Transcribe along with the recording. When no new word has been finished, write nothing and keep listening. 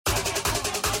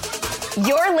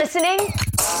You're listening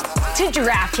to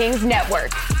DraftKings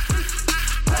Network.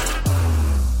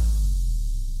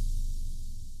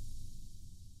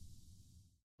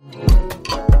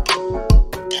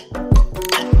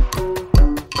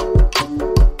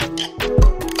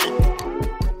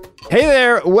 Hey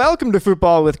there, welcome to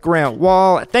Football with Grant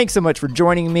Wahl. Thanks so much for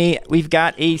joining me. We've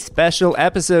got a special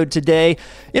episode today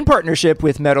in partnership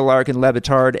with Meadowlark and Le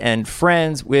Batard and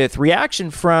Friends with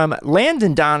reaction from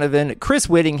Landon Donovan, Chris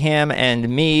Whittingham, and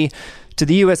me to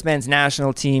the U.S. men's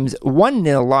national team's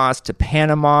 1-0 loss to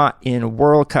Panama in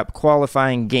World Cup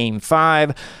qualifying Game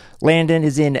 5. Landon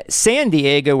is in San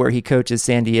Diego, where he coaches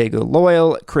San Diego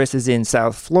Loyal. Chris is in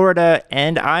South Florida,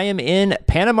 and I am in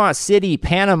Panama City,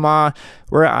 Panama,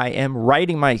 where I am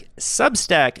writing my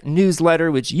Substack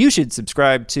newsletter, which you should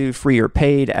subscribe to, free or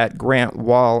paid, at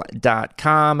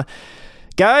grantwahl.com.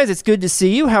 Guys, it's good to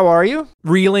see you. How are you?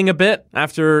 Reeling a bit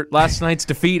after last night's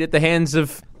defeat at the hands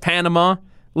of Panama,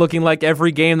 looking like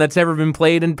every game that's ever been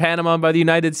played in Panama by the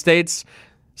United States.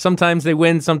 Sometimes they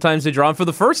win, sometimes they draw. And for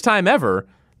the first time ever,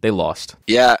 they lost.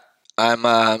 Yeah, I'm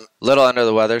a little under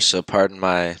the weather, so pardon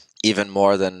my even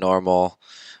more than normal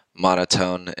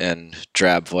monotone and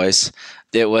drab voice.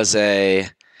 It was I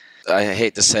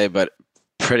hate to say, but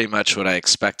pretty much what I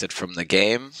expected from the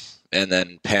game, and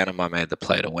then Panama made the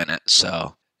play to win it.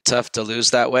 So tough to lose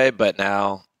that way, but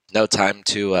now no time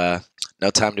to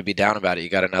be down about it. You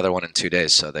got another one in 2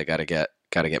 days, so they got to get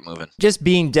moving. Just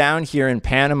being down here in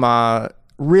Panama,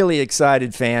 really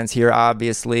excited fans here,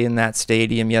 obviously, in that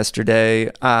stadium yesterday.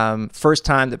 First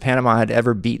time that Panama had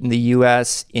ever beaten the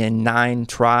U.S. in 9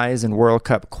 tries in World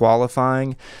Cup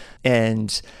qualifying.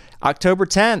 And October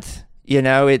 10th,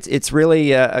 it's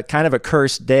really a kind of a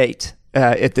cursed date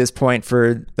at this point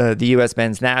for the U.S.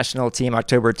 men's national team.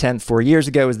 October 10th, 4 years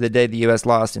ago, was the day the U.S.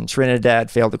 lost in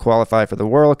Trinidad, failed to qualify for the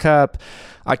World Cup.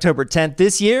 October 10th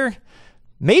this year,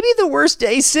 maybe the worst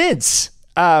day since.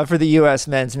 For the U.S.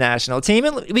 men's national team.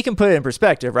 And we can put it in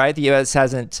perspective, right? The U.S.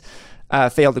 hasn't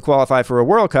failed to qualify for a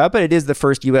World Cup, but it is the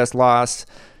first U.S. loss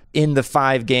in the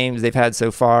 5 games they've had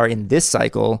so far in this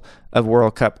cycle of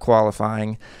World Cup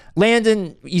qualifying.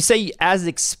 Landon, you say as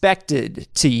expected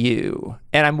to you,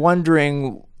 and I'm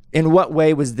wondering, in what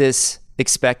way was this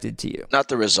expected to you? Not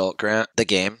the result, Grant. The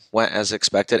game went as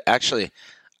expected. Actually,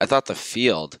 I thought the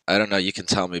field, I don't know, you can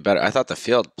tell me better. I thought the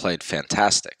field played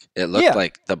fantastic. It looked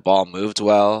like the ball moved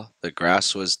well. The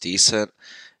grass was decent.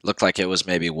 It looked like it was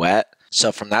maybe wet.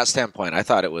 So from that standpoint, I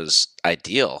thought it was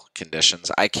ideal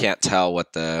conditions. I can't tell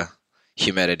what the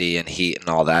humidity and heat and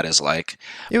all that is like.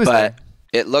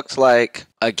 It looked like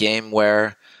a game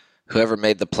where whoever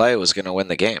made the play was going to win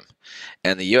the game.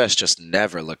 And the U.S. just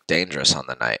never looked dangerous on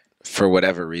the night for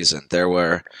whatever reason. There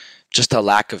were just a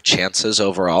lack of chances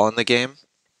overall in the game.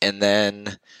 And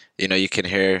then, you can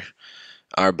hear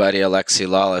our buddy Alexi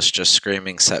Lawless just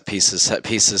screaming set pieces, set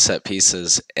pieces, set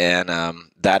pieces. And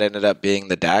that ended up being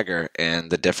the dagger and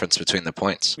the difference between the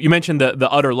points. You mentioned the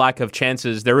utter lack of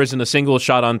chances. There isn't a single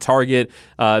shot on target.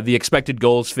 The expected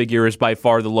goals figure is by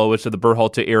far the lowest of the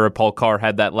Berhalter era. Paul Carr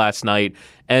had that last night.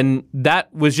 And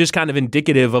that was just kind of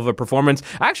indicative of a performance.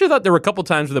 I actually thought there were a couple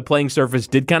times where the playing surface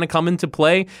did kind of come into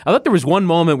play. I thought there was one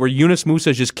moment where Yunus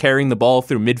Musa is just carrying the ball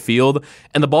through midfield,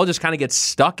 and the ball just kind of gets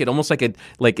stuck. It almost like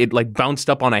it bounced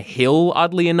up on a hill,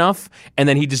 oddly enough, and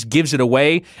then he just gives it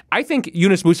away. I think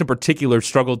Yunus Musa in particular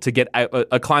struggled to get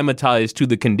acclimatized to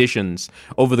the conditions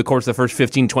over the course of the first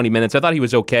 15, 20 minutes. I thought he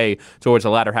was okay towards the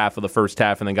latter half of the first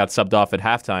half and then got subbed off at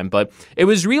halftime. But it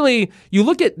was really, you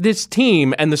look at this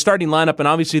team and the starting lineup, and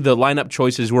obviously the lineup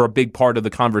choices were a big part of the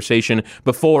conversation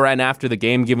before and after the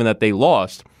game, given that they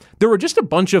lost. There were just a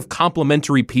bunch of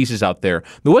complementary pieces out there.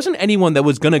 There wasn't anyone that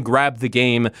was going to grab the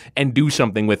game and do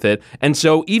something with it. And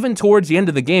so even towards the end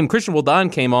of the game, Christian Roldan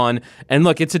came on, and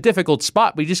look, it's a difficult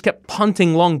spot, but he just kept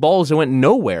punting long balls that went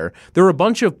nowhere. There were a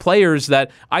bunch of players that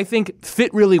I think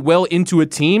fit really well into a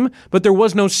team, but there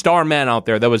was no star man out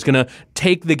there that was going to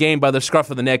take the game by the scruff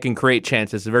of the neck and create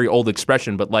chances. It's a very old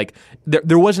expression, but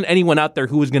there wasn't anyone out there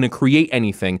who was going to create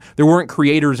anything. There weren't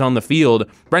creators on the field.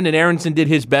 Brendan Aronson did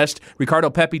his best.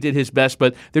 Ricardo Pepi did his best,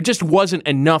 but there just wasn't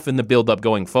enough in the build-up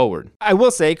going forward. I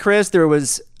will say, Chris, there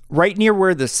was right near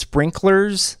where the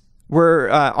sprinklers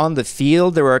were on the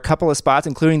field, there were a couple of spots,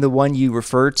 including the one you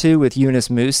referred to with Yunus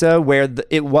Musa, where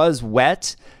it was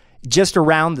wet just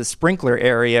around the sprinkler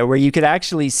area, where you could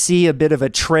actually see a bit of a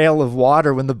trail of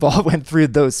water when the ball went through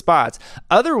those spots.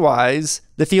 Otherwise,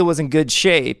 the field was in good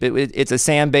shape. It's a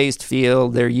sand-based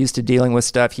field. They're used to dealing with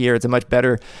stuff here. It's a much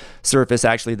better surface,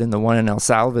 actually, than the one in El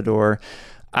Salvador.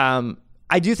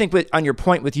 I do think on your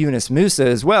point with Yunus Musa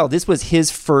as well, this was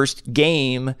his first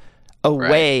game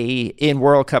away in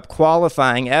World Cup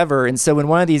qualifying ever. And so when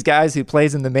one of these guys who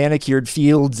plays in the manicured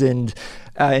fields and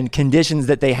conditions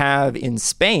that they have in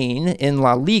Spain, in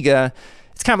La Liga,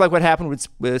 it's kind of like what happened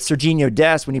with Sergiño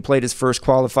Dest when he played his first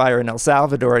qualifier in El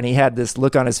Salvador, and he had this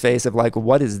look on his face of like,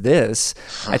 what is this?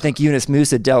 I think Yunus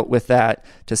Musa dealt with that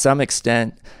to some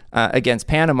extent against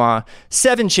Panama.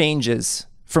 7 changes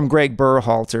from Greg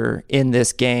Berhalter in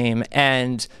this game,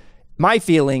 and my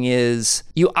feeling is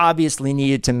you obviously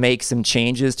needed to make some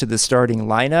changes to the starting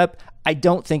lineup. I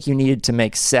don't think you needed to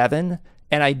make 7.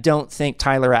 And I don't think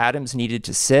Tyler Adams needed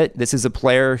to sit. This is a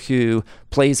player who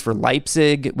plays for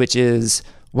Leipzig, which is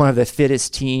one of the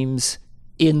fittest teams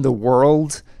in the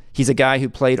world. He's a guy who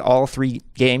played all 3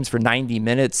 games for 90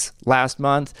 minutes last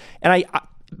month. And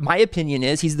my opinion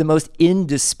is he's the most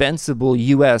indispensable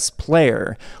U.S.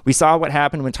 player. We saw what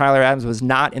happened when Tyler Adams was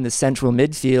not in the central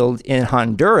midfield in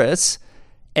Honduras,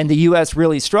 and the U.S.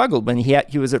 really struggled when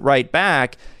he was at right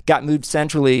back, got moved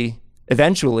centrally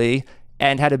eventually,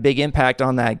 and had a big impact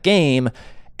on that game.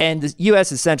 And the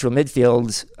U.S.'s central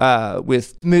midfield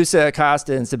with Musa,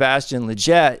 Acosta, and Sebastian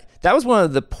Lletget, that was one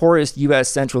of the poorest U.S.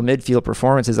 central midfield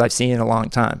performances I've seen in a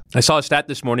long time. I saw a stat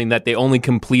this morning that they only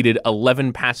completed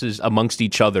 11 passes amongst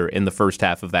each other in the first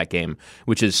half of that game,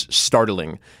 which is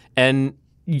startling. And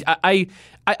I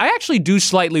actually do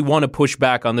slightly want to push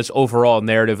back on this overall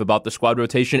narrative about the squad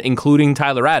rotation, including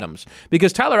Tyler Adams,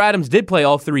 because Tyler Adams did play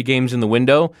all 3 games in the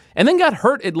window and then got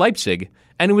hurt at Leipzig,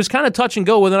 and it was kind of touch and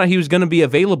go whether or not he was going to be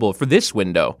available for this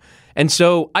window. And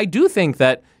so I do think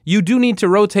that you do need to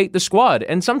rotate the squad,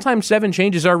 and sometimes 7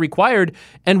 changes are required.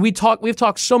 And we've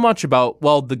talked so much about,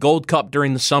 well, the Gold Cup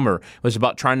during the summer was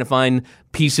about trying to find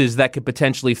pieces that could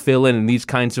potentially fill in these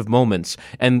kinds of moments,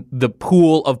 and the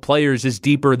pool of players is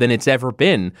deeper than it's ever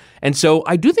been. And so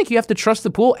I do think you have to trust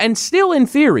the pool, and still in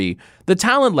theory, the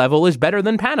talent level is better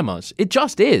than Panama's. It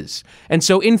just is. And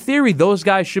so in theory, those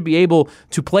guys should be able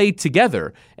to play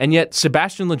together. And yet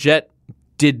Sebastian Lletget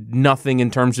did nothing in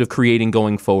terms of creating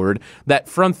going forward. That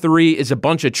front 3 is a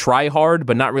bunch of try hard,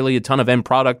 but not really a ton of end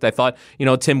product. I thought,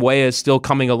 Tim Weah is still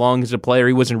coming along as a player.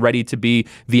 He wasn't ready to be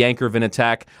the anchor of an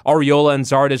attack. Arriola and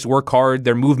Zardes work hard.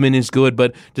 Their movement is good,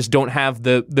 but just don't have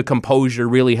the composure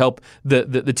really help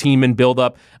the team and build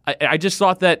up. I just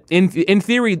thought that in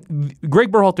theory,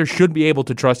 Greg Berhalter should be able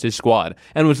to trust his squad.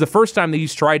 And it was the first time that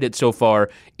he's tried it so far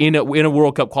in a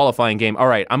World Cup qualifying game. All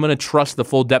right, I'm going to trust the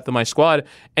full depth of my squad.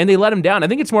 And they let him down. I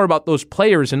think it's more about those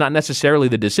players and not necessarily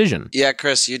the decision. Yeah,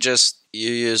 Chris, you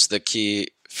used the key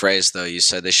phrase, though. You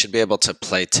said they should be able to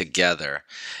play together.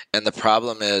 And the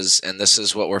problem is, and this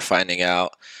is what we're finding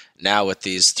out now with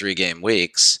these 3-game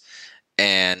weeks,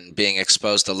 and being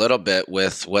exposed a little bit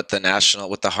with what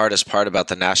the hardest part about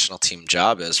the national team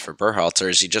job is for Berhalter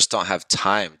is you just don't have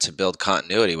time to build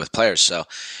continuity with players. So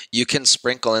you can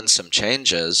sprinkle in some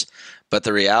changes, but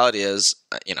the reality is,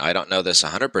 I don't know this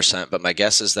 100%, but my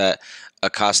guess is that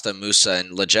Acosta, Musa,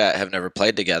 and Lletget have never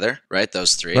played together, right?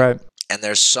 Those 3. Right. And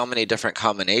there's so many different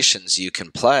combinations you can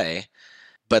play,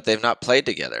 but they've not played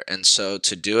together. And so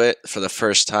to do it for the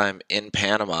first time in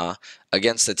Panama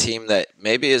against a team that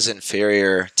maybe is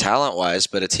inferior talent-wise,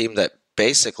 but a team that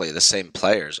basically the same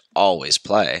players always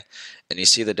play, and you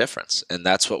see the difference. And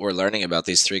that's what we're learning about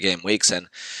these 3-game weeks. And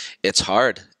it's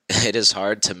hard. It is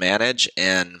hard to manage.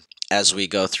 And as we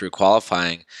go through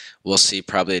qualifying, we'll see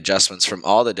probably adjustments from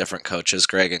all the different coaches,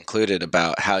 Greg included,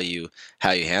 about how you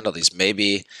handle these.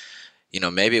 Maybe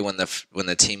when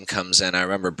the team comes in, I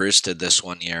remember Bruce did this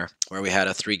one year where we had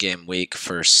a 3-game week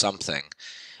for something,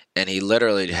 and he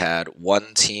literally had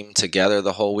one team together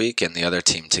the whole week and the other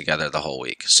team together the whole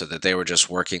week, so that they were just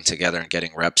working together and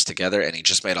getting reps together, and he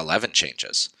just made 11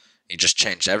 changes. He just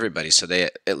changed everybody so they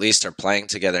at least are playing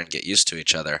together and get used to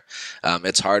each other.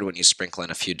 It's hard when you sprinkle in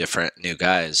a few different new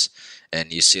guys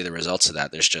and you see the results of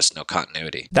that. There's just no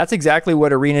continuity. That's exactly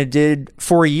what Arena did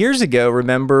 4 years ago,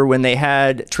 remember, when they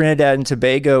had Trinidad and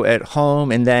Tobago at home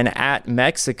and then at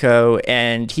Mexico.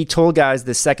 And he told guys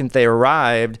the second they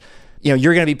arrived,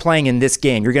 you're going to be playing in this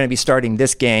game. You're going to be starting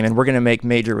this game, and we're going to make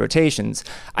major rotations.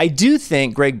 I do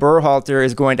think Greg Berhalter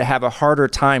is going to have a harder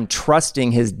time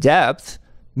trusting his depth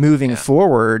moving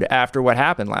forward after what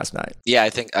happened last night. Yeah, I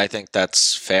think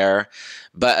that's fair.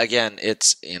 But again,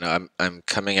 it's, I'm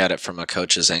coming at it from a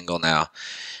coach's angle now.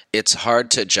 It's hard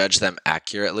to judge them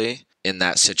accurately in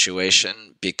that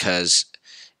situation, because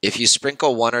if you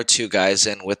sprinkle 1 or 2 guys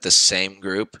in with the same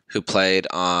group who played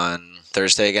on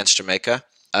Thursday against Jamaica,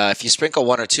 if you sprinkle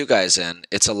 1 or 2 guys in,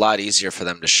 it's a lot easier for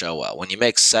them to show well. When you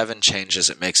make 7 changes,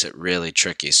 it makes it really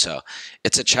tricky. So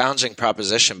it's a challenging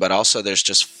proposition, but also there's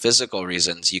just physical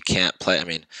reasons you can't play. I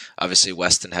mean, obviously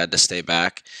Weston had to stay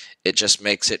back. It just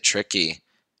makes it tricky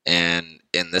And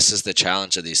this is the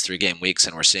challenge of these 3-game weeks,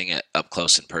 and we're seeing it up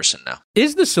close in person now.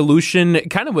 Is the solution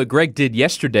kind of what Greg did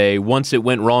yesterday once it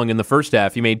went wrong in the first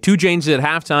half? He made 2 changes at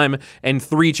halftime and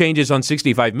 3 changes on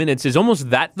 65 minutes. Is almost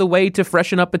that the way to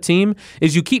freshen up a team?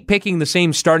 Is you keep picking the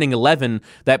same starting 11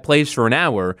 that plays for an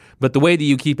hour, but the way that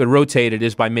you keep it rotated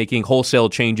is by making wholesale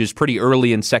changes pretty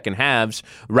early in second halves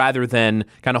rather than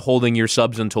kind of holding your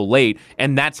subs until late.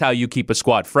 And that's how you keep a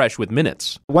squad fresh with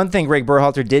minutes. One thing Greg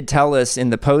Berhalter did tell us in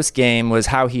the post game was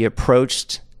how he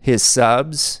approached his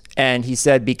subs. And he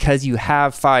said, because you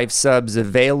have 5 subs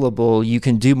available, you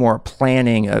can do more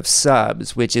planning of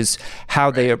subs, which is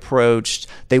how they approached.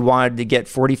 They wanted to get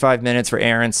 45 minutes for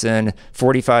Aronson,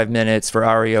 45 minutes for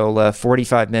Arriola,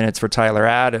 45 minutes for Tyler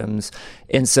Adams.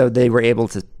 And so they were able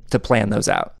to plan those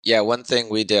out. Yeah, one thing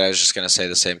we did, I was just going to say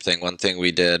the same thing. One thing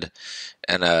we did,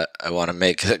 and I want to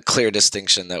make a clear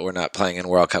distinction that we're not playing in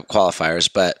World Cup qualifiers,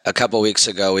 but a couple weeks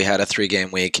ago we had a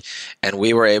 3-game week, and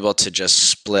we were able to just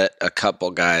split a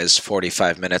couple guys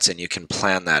 45 minutes, and you can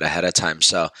plan that ahead of time.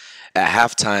 So at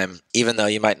halftime, even though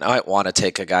you might not want to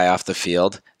take a guy off the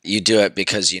field, you do it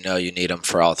because you know you need him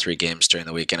for all 3 games during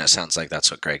the week, and it sounds like that's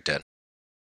what Greg did.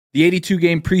 The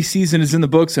 82-game preseason is in the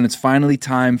books, and it's finally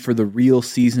time for the real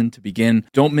season to begin.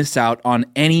 Don't miss out on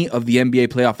any of the NBA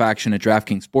playoff action at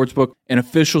DraftKings Sportsbook, an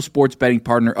official sports betting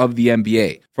partner of the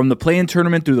NBA. From the play-in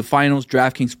tournament through the finals,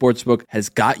 DraftKings Sportsbook has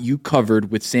got you covered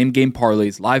with same-game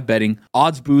parlays, live betting,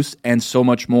 odds boosts, and so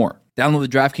much more. Download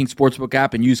the DraftKings Sportsbook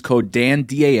app and use code DAN,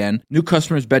 D-A-N. New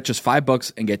customers bet just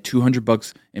 $5 and get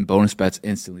 $200 in bonus bets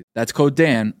instantly. That's code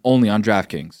DAN, only on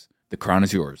DraftKings. The crown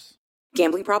is yours.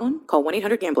 Gambling problem? Call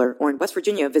 1-800-GAMBLER, or in West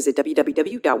Virginia, visit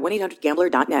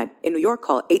www.1800gambler.net. In New York,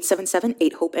 call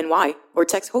 877-8-HOPE-NY or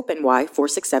text HOPE-NY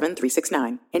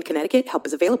 467-369. In Connecticut, help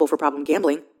is available for problem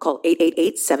gambling. Call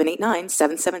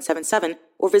 888-789-7777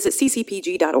 or visit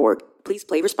ccpg.org. Please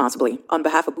play responsibly. On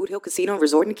behalf of Boot Hill Casino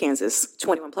Resort in Kansas.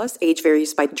 21 plus, age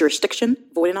varies by jurisdiction.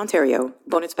 Void in Ontario.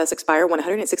 Bonus bets expire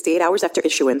 168 hours after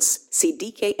issuance. See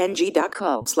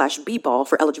dkng.co/bball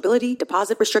for eligibility,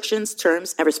 deposit restrictions,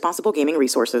 terms, and responsible gaming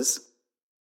resources.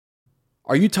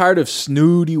 Are you tired of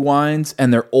snooty wines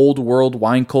and their old world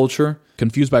wine culture?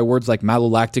 Confused by words like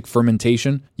malolactic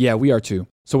fermentation? Yeah, we are too.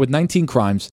 So with 19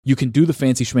 Crimes, you can do the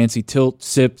fancy schmancy tilt,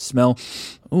 sip, smell.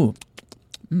 Ooh,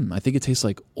 I think it tastes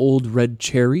like old red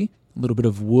cherry, a little bit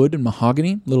of wood and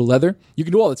mahogany, a little leather. You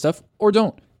can do all that stuff, or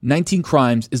don't. 19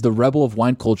 Crimes is the rebel of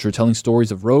wine culture telling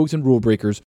stories of rogues and rule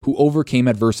breakers who overcame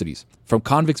adversities, from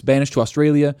convicts banished to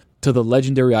Australia to the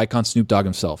legendary icon Snoop Dogg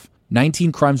himself.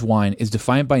 19 Crimes wine is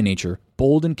defiant by nature,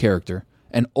 bold in character,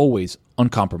 and always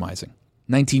uncompromising.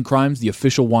 19 Crimes, the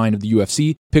official wine of the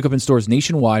UFC. Pick up in stores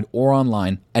nationwide or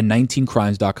online at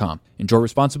 19crimes.com. Enjoy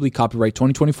responsibly. Copyright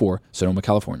 2024, Sonoma,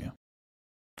 California.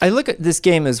 I look at this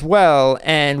game as well,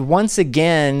 and once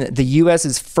again, the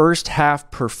U.S.'s first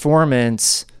half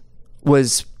performance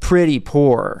was pretty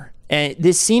poor. And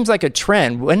this seems like a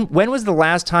trend. When was the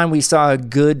last time we saw a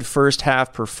good first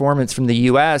half performance from the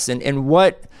U.S., and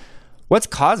what's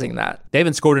causing that? They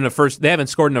haven't scored in a first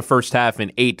half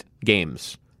in 8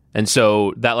 games. And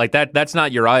so that's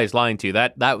not your eyes lying to you.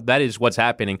 That is what's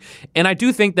happening. And I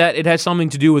do think that it has something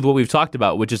to do with what we've talked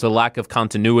about, which is a lack of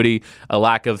continuity, a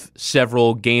lack of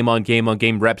several game on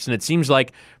game reps. And it seems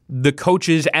like the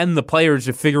coaches and the players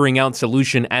are figuring out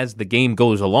solution as the game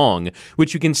goes along,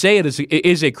 which you can say it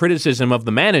is a criticism of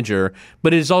the manager,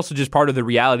 but it is also just part of the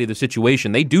reality of the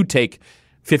situation. They do take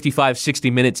 55, 60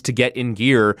 minutes to get in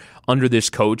gear under this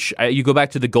coach. You go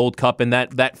back to the Gold Cup, and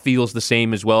that feels the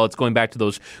same as well. It's going back to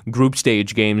those group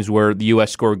stage games where the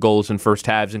U.S. scored goals in first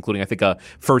halves, including, I think, a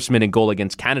first-minute goal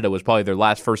against Canada was probably their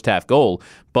last first-half goal.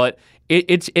 But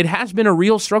it has been a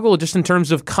real struggle just in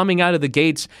terms of coming out of the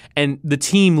gates and the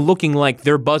team looking like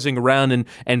they're buzzing around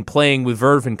and playing with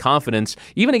verve and confidence.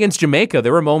 Even against Jamaica,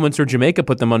 there were moments where Jamaica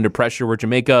put them under pressure, where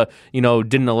Jamaica,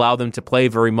 didn't allow them to play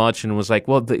very much and was like,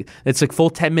 well, it's like full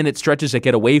 10-minute stretches that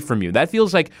get away from you. That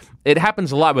feels like it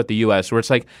happens a lot with the U.S., where it's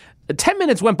like 10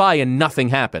 minutes went by and nothing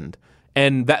happened.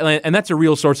 And that's a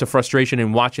real source of frustration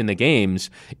in watching the games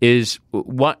is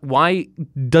why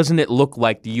doesn't it look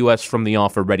like the U.S. from the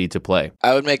off are ready to play?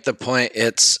 I would make the point,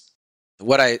 it's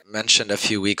what I mentioned a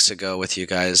few weeks ago with you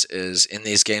guys is in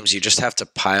these games you just have to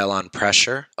pile on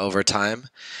pressure over time.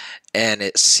 And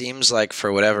it seems like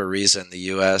for whatever reason the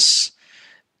U.S.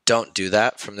 don't do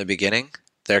that from the beginning.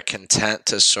 They're content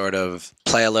to sort of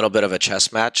play a little bit of a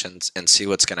chess match and see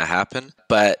what's going to happen.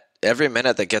 But every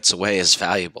minute that gets away is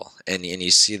valuable. And you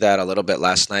see that a little bit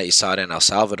last night. You saw it in El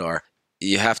Salvador.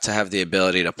 You have to have the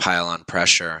ability to pile on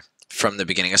pressure from the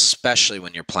beginning, especially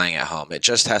when you're playing at home. It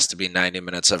just has to be 90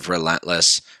 minutes of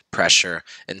relentless pressure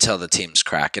until the teams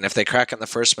crack. And if they crack in the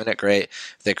first minute, great.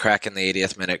 If they crack in the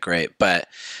 80th minute, great. But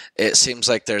it seems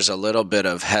like there's a little bit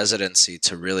of hesitancy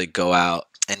to really go out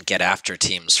and get after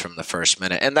teams from the first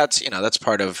minute. And that's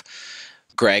part of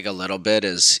Greg a little bit,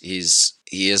 is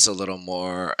he is a little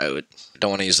more,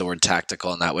 don't want to use the word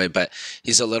tactical in that way, but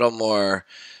he's a little more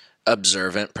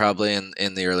observant probably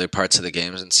in the early parts of the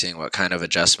games and seeing what kind of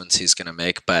adjustments he's going to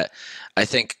make. But I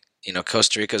think,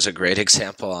 Costa Rica is a great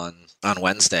example on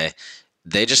Wednesday.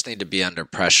 They just need to be under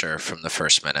pressure from the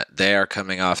first minute. They are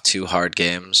coming off 2 hard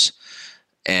games,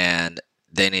 and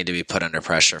they need to be put under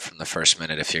pressure from the first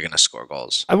minute if you're going to score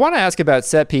goals. I want to ask about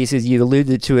set pieces. You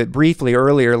alluded to it briefly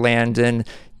earlier, Landon.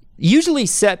 Usually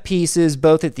set pieces,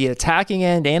 both at the attacking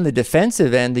end and the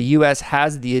defensive end, the U.S.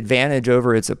 has the advantage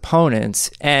over its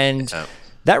opponents. And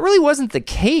that really wasn't the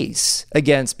case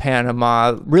against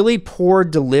Panama. Really poor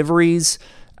deliveries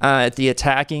at the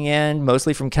attacking end,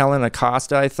 mostly from Kellen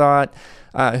Acosta, I thought,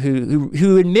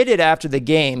 who admitted after the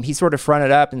game, he sort of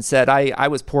fronted up and said, I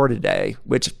was poor today,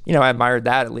 which, I admired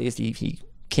that at least. He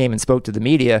came and spoke to the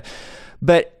media.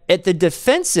 But at the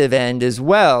defensive end as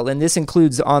well, and this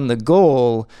includes on the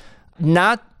goal,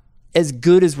 not as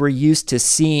good as we're used to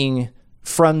seeing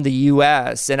from the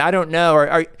U.S. And I don't know,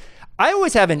 I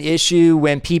always have an issue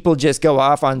when people just go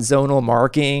off on zonal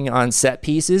marking on set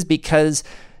pieces, because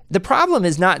the problem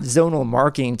is not zonal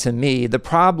marking to me. The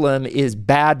problem is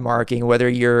bad marking, whether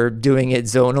you're doing it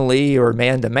zonally or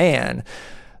man-to-man.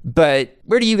 But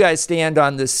where do you guys stand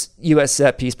on this U.S.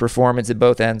 set piece performance at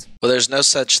both ends? Well, there's no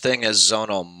such thing as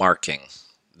zonal marking.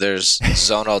 There's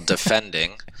zonal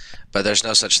defending, but there's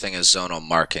no such thing as zonal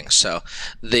marking. So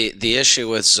the issue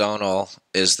with zonal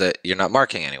is that you're not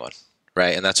marking anyone,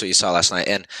 right? And that's what you saw last night.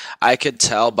 And I could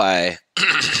tell by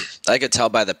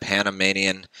the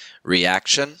Panamanian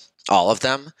reaction, all of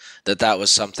them, that was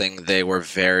something they were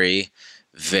very,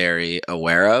 very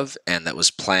aware of, and that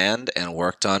was planned and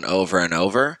worked on over and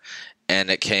over, and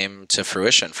it came to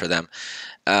fruition for them.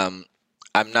 I'm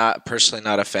personally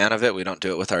not a fan of it. We don't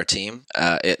do it with our team.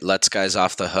 It lets guys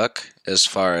off the hook as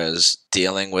far as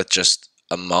dealing with just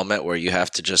a moment where you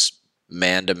have to just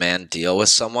man-to-man deal with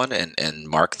someone and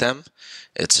mark them.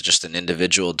 It's just an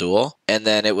individual duel. And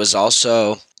then it was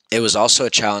also a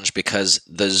challenge because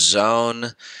the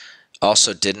zone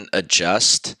also didn't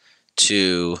adjust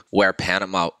to where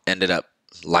Panama ended up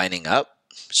lining up.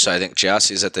 So I think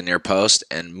Giassi's at the near post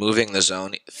and moving the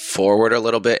zone forward a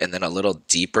little bit and then a little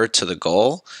deeper to the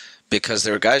goal, because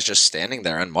there were guys just standing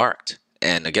there unmarked.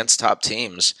 And against top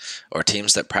teams or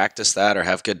teams that practice that or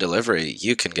have good delivery,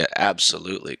 you can get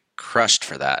absolutely crushed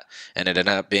for that. And it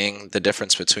ended up being the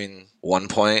difference between 1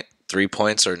 point, 3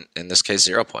 points, or in this case,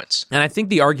 0 points. And I think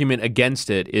the argument against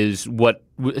it is what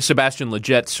Sebastian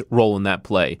Leget's role in that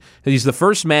play. He's the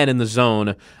first man in the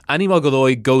zone. Aníbal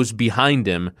Godoy goes behind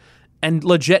him, and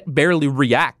Leget barely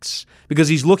reacts because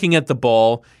he's looking at the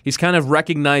ball. He's kind of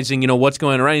recognizing, what's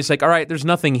going on. He's like, all right, there's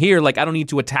nothing here. Like, I don't need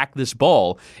to attack this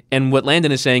ball. And what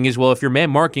Landon is saying is, well, if you're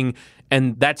man marking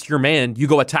and that's your man, you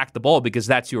go attack the ball because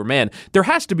that's your man. There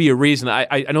has to be a reason.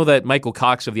 I know that Michael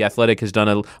Cox of The Athletic has done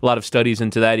a lot of studies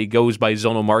into that. He goes by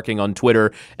zonal marking on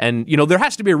Twitter. And, there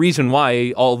has to be a reason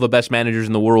why all the best managers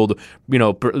in the world,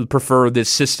 prefer this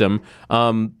system.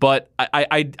 But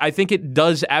I think it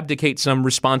does abdicate some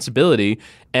responsibility.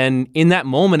 And in that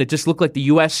moment, it just looked like the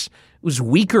U.S. was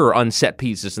weaker on set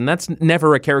pieces, and that's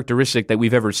never a characteristic that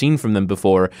we've ever seen from them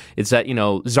before. It's that,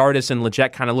 Zardes and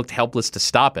Leget kind of looked helpless to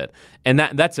stop it, and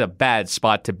that's a bad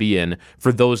spot to be in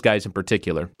for those guys in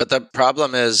particular. But the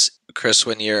problem is, Chris,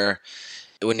 when you're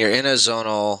in a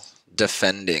zonal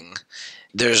defending,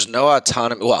 there's no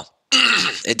autonomy. Well,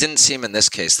 it didn't seem in this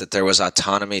case that there was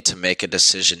autonomy to make a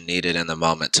decision needed in the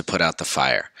moment to put out the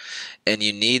fire. And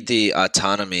you need the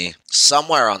autonomy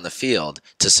somewhere on the field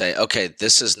to say, okay,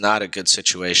 this is not a good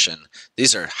situation.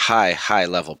 These are high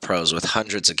level pros with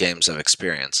hundreds of games of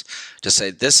experience. To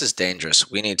say, this is dangerous.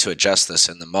 We need to adjust this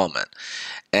in the moment.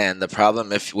 And the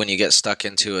problem when you get stuck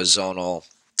into a zonal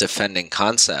defending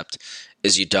concept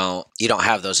is you don't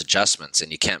have those adjustments,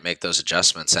 and you can't make those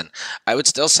adjustments. And I would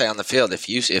still say on the field,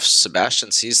 if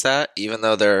Sebastian sees that, even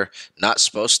though they're not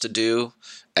supposed to do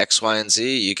X, Y, and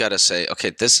Z, you got to say,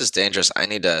 okay, this is dangerous. I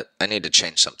need to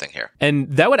change something here. And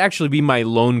that would actually be my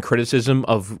lone criticism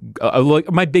of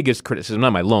my biggest criticism,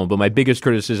 not my lone, but my biggest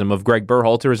criticism of Greg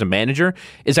Berhalter as a manager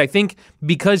is I think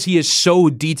because he is so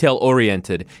detail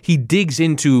oriented, he digs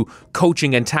into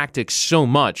coaching and tactics so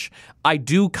much. I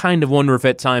do kind of wonder if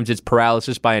at times it's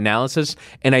paralysis by analysis,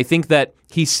 and I think that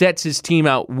he sets his team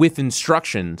out with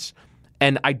instructions.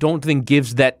 and I don't think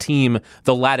gives that team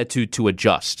the latitude to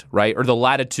adjust, right? Or the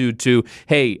latitude to,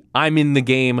 hey, I'm in the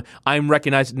game, I'm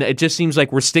recognized. It just seems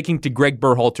like we're sticking to Greg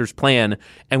Berhalter's plan,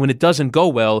 and when it doesn't go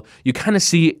well, you kind of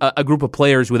see a group of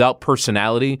players without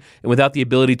personality and without the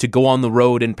ability to go on the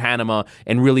road in Panama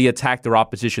and really attack their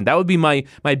opposition. That would be my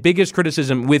biggest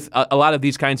criticism with a lot of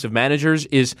these kinds of managers,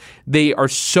 is they are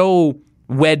so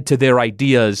wed to their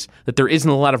ideas that there isn't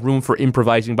a lot of room for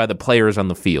improvising by the players on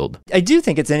the field. I do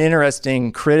think it's an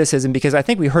interesting criticism because I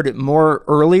think we heard it more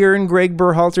earlier in Greg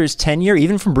Berhalter's tenure,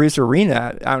 even from Bruce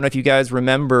Arena. I don't know if you guys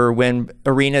remember when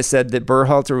Arena said that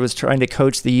Berhalter was trying to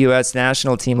coach the U.S.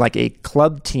 national team like a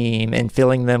club team and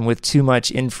filling them with too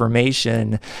much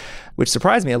information, which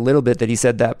surprised me a little bit that he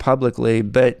said that publicly.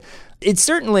 But it's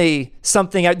certainly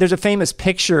something. There's a famous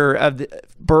picture of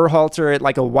Berhalter at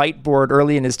like a whiteboard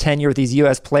early in his tenure with these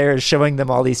U.S. players, showing them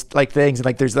all these like things, and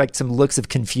like there's like some looks of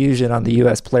confusion on the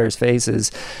U.S. players'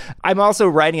 faces. I'm also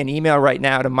writing an email right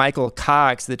now to Michael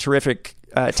Cox, the terrific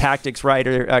tactics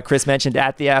writer Chris mentioned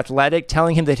at The Athletic,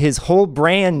 telling him that his whole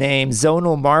brand name,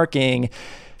 zonal marking,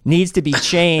 needs to be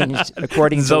changed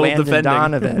according to Landon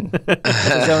Donovan.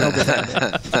 Zonal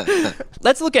defending.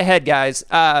 Let's look ahead, guys.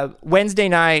 Wednesday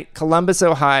night, Columbus,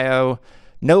 Ohio.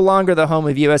 No longer the home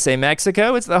of USA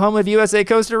Mexico. It's the home of USA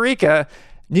Costa Rica.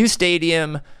 New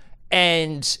stadium.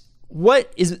 And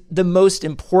what is the most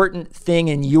important thing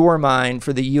in your mind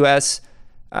for the U.S.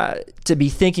 To be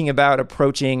thinking about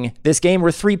approaching this game,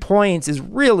 where 3 points is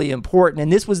really important?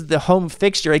 And this was the home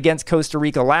fixture against Costa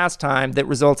Rica last time that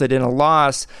resulted in a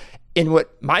loss, in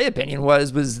what my opinion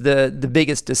was the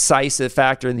biggest decisive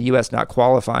factor in the U.S. not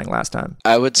qualifying last time.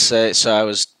 I would say, so I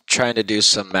was trying to do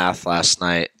some math last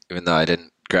night, even though I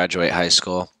didn't graduate high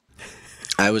school.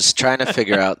 I was trying to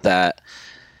figure out that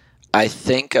I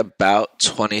think about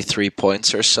 23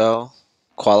 points or so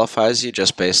qualifies you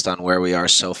just based on where we are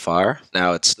so far.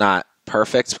 Now, it's not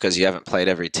perfect because you haven't played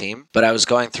every team, but I was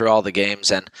going through all the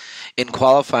games, and in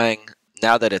qualifying,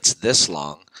 now that it's this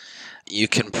long, you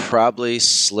can probably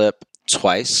slip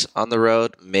twice on the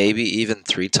road, maybe even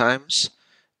 3 times,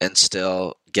 and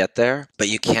still get there, but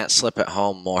you can't slip at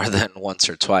home more than once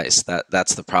or twice.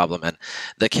 That's the problem. And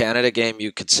the Canada game,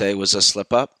 you could say, was a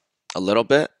slip up a little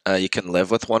bit. You can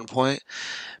live with 1 point,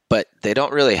 but they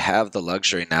don't really have the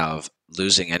luxury now of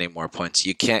losing any more points.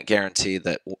 You can't guarantee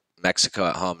that Mexico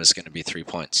at home is going to be 3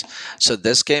 points. So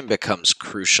this game becomes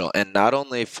crucial, and not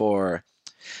only for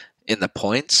in the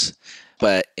points,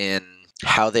 but in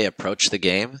how they approach the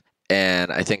game.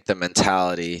 And I think the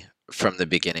mentality from the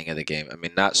beginning of the game. I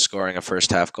mean, not scoring a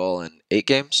first half goal in 8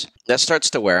 games, that starts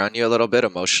to wear on you a little bit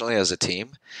emotionally as a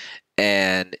team.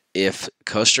 And if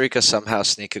Costa Rica somehow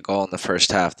sneak a goal in the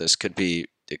first half,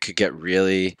 it could get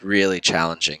really, really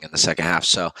challenging in the second half.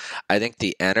 So I think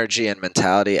the energy and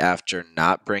mentality after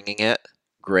not bringing it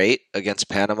great against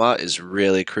Panama is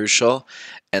really crucial.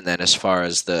 And then as far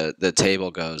as the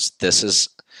table goes, this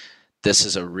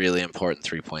is a really important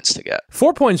 3 points to get.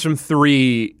 4 points from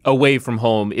 3 away from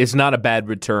home is not a bad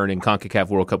return in CONCACAF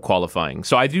World Cup qualifying.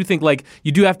 So I do think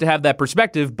you do have to have that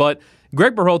perspective, but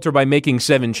Greg Berhalter, by making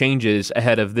 7 changes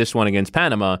ahead of this one against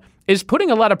Panama, is putting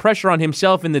a lot of pressure on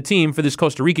himself and the team for this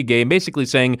Costa Rica game, basically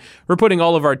saying we're putting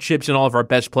all of our chips and all of our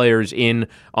best players in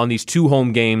on these 2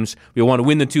 home games. We want to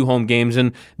win the 2 home games,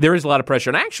 and there is a lot of pressure.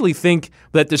 And I actually think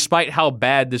that despite how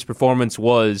bad this performance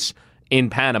was in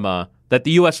Panama, that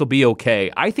the U.S. will be okay.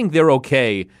 I think they're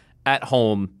okay at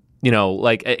home.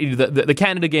 The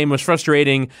Canada game was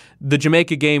frustrating. The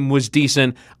Jamaica game was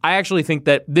decent. I actually think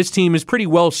that this team is pretty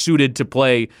well suited to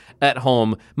play at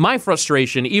home. My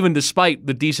frustration, even despite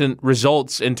the decent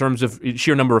results in terms of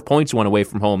sheer number of points won away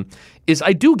from home, is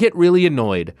I do get really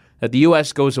annoyed that the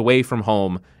U.S. goes away from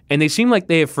home and they seem like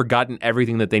they have forgotten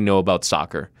everything that they know about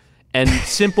soccer. And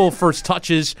simple first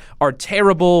touches are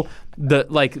terrible.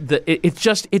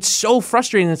 It's so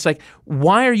frustrating. It's like,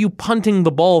 why are you punting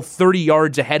the ball 30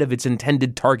 yards ahead of its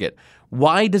intended target?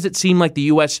 Why does it seem like the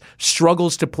U.S.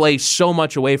 struggles to play so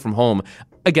much away from home?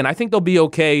 Again, I think they'll be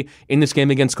okay in this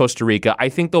game against Costa Rica. I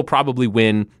think they'll probably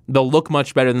win. They'll look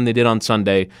much better than they did on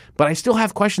Sunday. But I still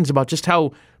have questions about just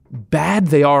how bad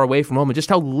they are away from home and just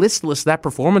how listless that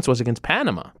performance was against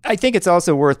Panama. I think it's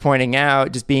also worth pointing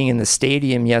out, just being in the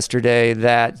stadium yesterday,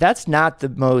 that that's not the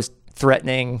most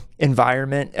threatening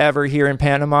environment ever here in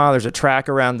Panama. There's a track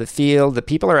around the field. The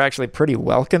people are actually pretty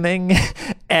welcoming,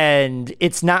 and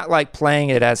it's not like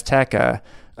playing at Azteca.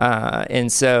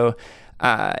 And so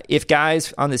if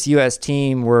guys on this U.S.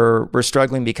 team were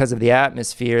struggling because of the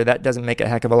atmosphere, that doesn't make a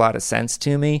heck of a lot of sense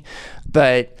to me.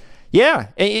 But yeah,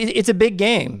 it's a big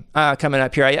game coming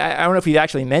up here. I don't know if we've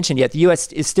actually mentioned yet, the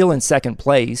U.S. is still in second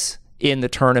place in the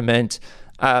tournament.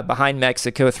 behind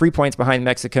Mexico, 3 points behind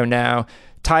Mexico now,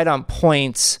 tied on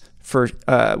points for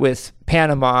with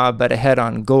Panama, but ahead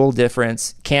on goal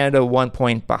difference. Canada 1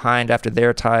 point behind after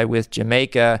their tie with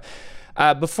Jamaica.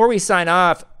 Before we sign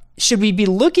off, should we be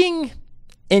looking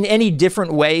in any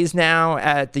different ways now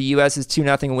at the U.S.'s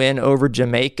 2-0 win over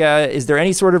Jamaica? Is there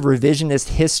any sort of revisionist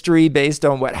history based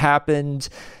on what happened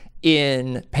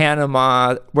in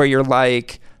Panama where you're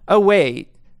like, oh,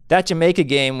 wait, that Jamaica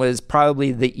game was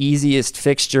probably the easiest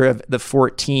fixture of the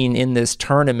 14 in this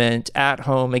tournament at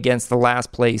home against the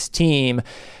last place team,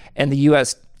 and the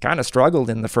U.S. kind of struggled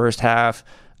in the first half?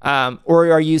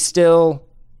 Or are you still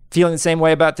feeling the same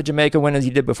way about the Jamaica win as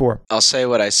you did before? I'll say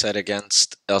what I said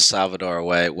against El Salvador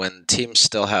away. When teams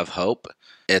still have hope,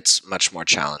 it's much more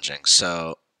challenging.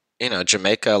 So,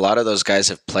 Jamaica, a lot of those guys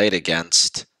have played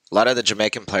against, a lot of the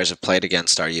Jamaican players have played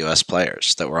against our U.S.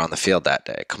 players that were on the field that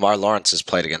day. Kamar Lawrence has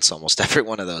played against almost every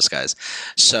one of those guys.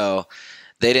 So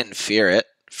they didn't fear it,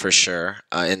 for sure.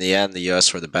 In the end, the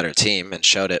U.S. were the better team and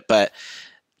showed it. But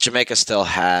Jamaica still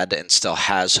had and still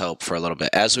has hope for a little bit.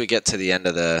 As we get to the end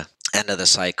of the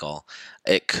cycle,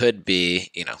 it could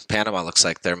be, Panama looks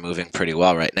like they're moving pretty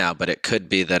well right now, but it could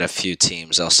be that a few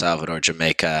teams, El Salvador,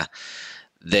 Jamaica,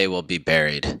 they will be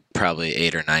buried probably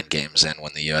 8 or 9 games in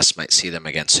when the U.S. might see them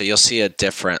again. So you'll see a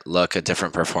different look, a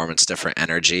different performance, different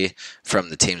energy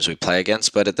from the teams we play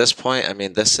against. But at this point,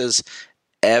 this is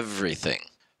everything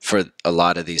for a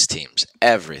lot of these teams.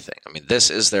 Everything. This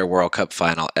is their World Cup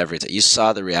final. Everything. You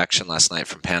saw the reaction last night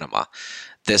from Panama.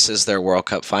 This is their World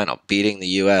Cup final. Beating the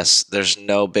U.S., there's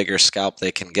no bigger scalp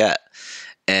they can get.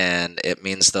 And it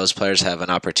means those players have an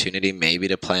opportunity maybe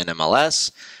to play in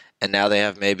MLS, and now they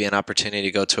have maybe an opportunity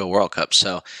to go to a World Cup.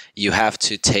 So you have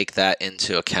to take that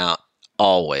into account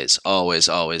always, always,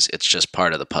 always. It's just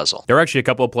part of the puzzle. There were actually a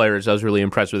couple of players I was really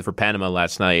impressed with for Panama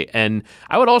last night. And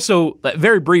I would also,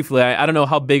 very briefly, I don't know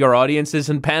how big our audience is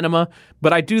in Panama,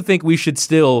 but I do think we should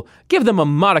still give them a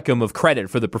modicum of credit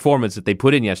for the performance that they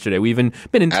put in yesterday. We've been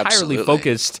entirely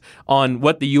focused on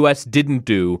what the U.S. didn't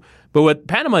do. But what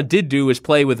Panama did do is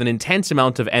play with an intense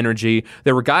amount of energy.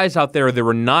 There were guys out there that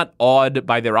were not awed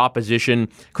by their opposition.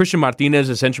 Christian Martinez,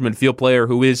 a central midfield player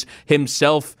who is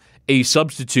himself a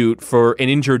substitute for an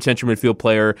injured central midfield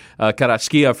player,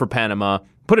 Carrasquilla for Panama,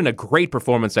 put in a great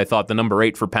performance, I thought, the number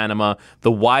 8 for Panama.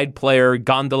 The wide player,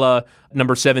 Gondola,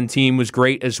 number 17, was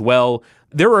great as well.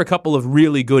 There were a couple of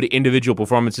really good individual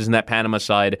performances in that Panama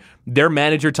side. Their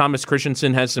manager, Thomas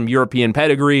Christensen, has some European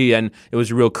pedigree, and it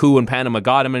was a real coup when Panama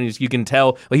got him. And as you can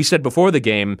tell, like he said before the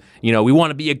game, we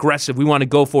want to be aggressive. We want to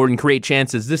go for it and create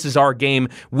chances. This is our game.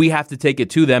 We have to take it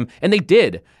to them. And they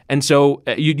did. And so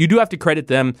you do have to credit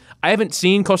them. I haven't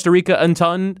seen Costa Rica a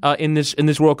ton in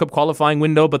this World Cup qualifying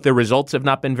window, but their results have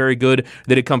not been very good.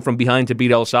 They did come from behind to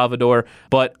beat El Salvador.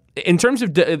 But in terms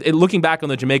of looking back on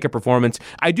the Jamaica performance,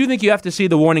 I do think you have to see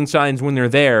the warning signs when they're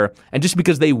there, and just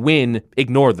because they win,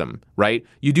 ignore them, right?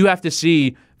 You do have to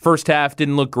see first half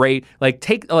didn't look great.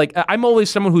 I'm always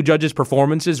someone who judges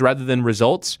performances rather than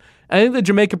results. I think the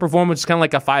Jamaica performance is kind of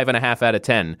like a 5.5 out of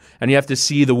 10, and you have to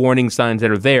see the warning signs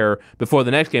that are there before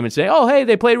the next game and say, oh, hey,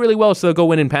 they played really well, so they'll go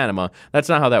win in Panama. That's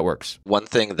not how that works. One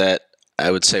thing that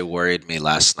I would say worried me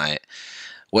last night,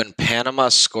 when Panama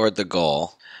scored the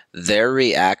goal, their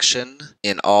reaction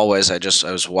in all ways, I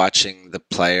was watching the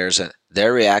players, and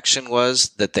their reaction was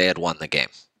that they had won the game.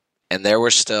 And there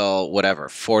were still,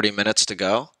 40 minutes to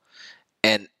go.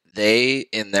 And they,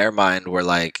 in their mind, were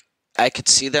like, I could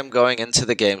see them going into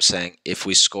the game saying, if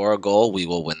we score a goal, we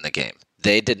will win the game.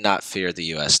 They did not fear the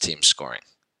U.S. team scoring.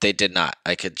 They did not.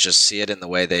 I could just see it in the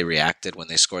way they reacted when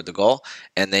they scored the goal.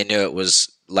 And they knew it was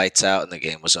lights out and the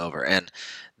game was over. And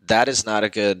that's not a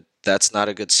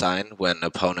good sign when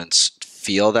opponents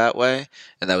feel that way,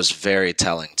 and that was very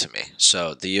telling to me.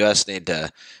 So the U.S. need to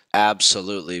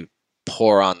absolutely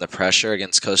pour on the pressure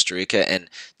against Costa Rica, and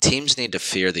teams need to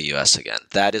fear the U.S. again.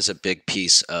 That is a big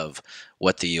piece of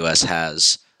what the U.S.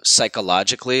 has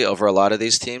psychologically over a lot of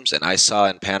these teams, and I saw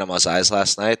in Panama's eyes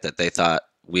last night that they thought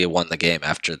we won the game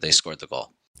after they scored the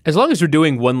goal. As long as we're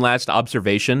doing one last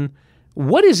observation,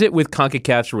 what is it with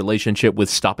CONCACAF's relationship with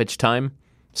stoppage time?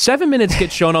 7 minutes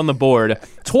gets shown on the board.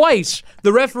 Twice,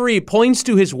 the referee points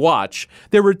to his watch.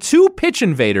 There were 2 pitch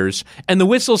invaders, and the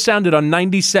whistle sounded on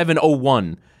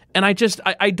 97:01. And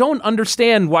I don't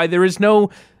understand why there is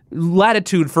no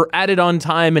latitude for added on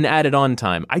time and added on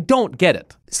time. I don't get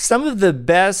it. Some of the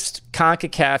best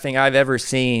CONCACAFing I've ever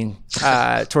seen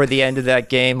toward the end of that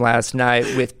game last night,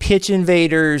 with pitch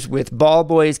invaders, with ball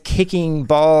boys kicking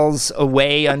balls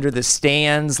away under the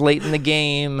stands late in the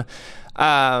game.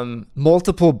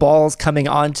 multiple balls coming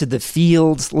onto the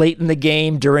field late in the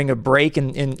game during a break,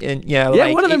 and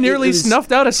one of them nearly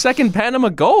snuffed out a second Panama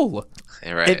goal.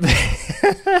 Right.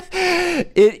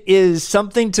 It is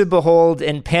something to behold,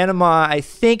 and Panama, I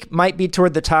think, might be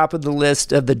toward the top of the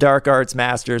list of the dark arts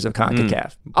masters of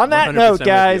CONCACAF. On that note,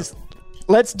 guys,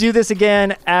 let's do this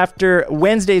again after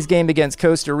Wednesday's game against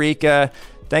Costa Rica.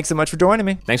 Thanks so much for joining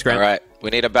me. Thanks, Grant. All right.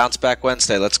 We need a bounce back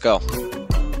Wednesday. Let's go.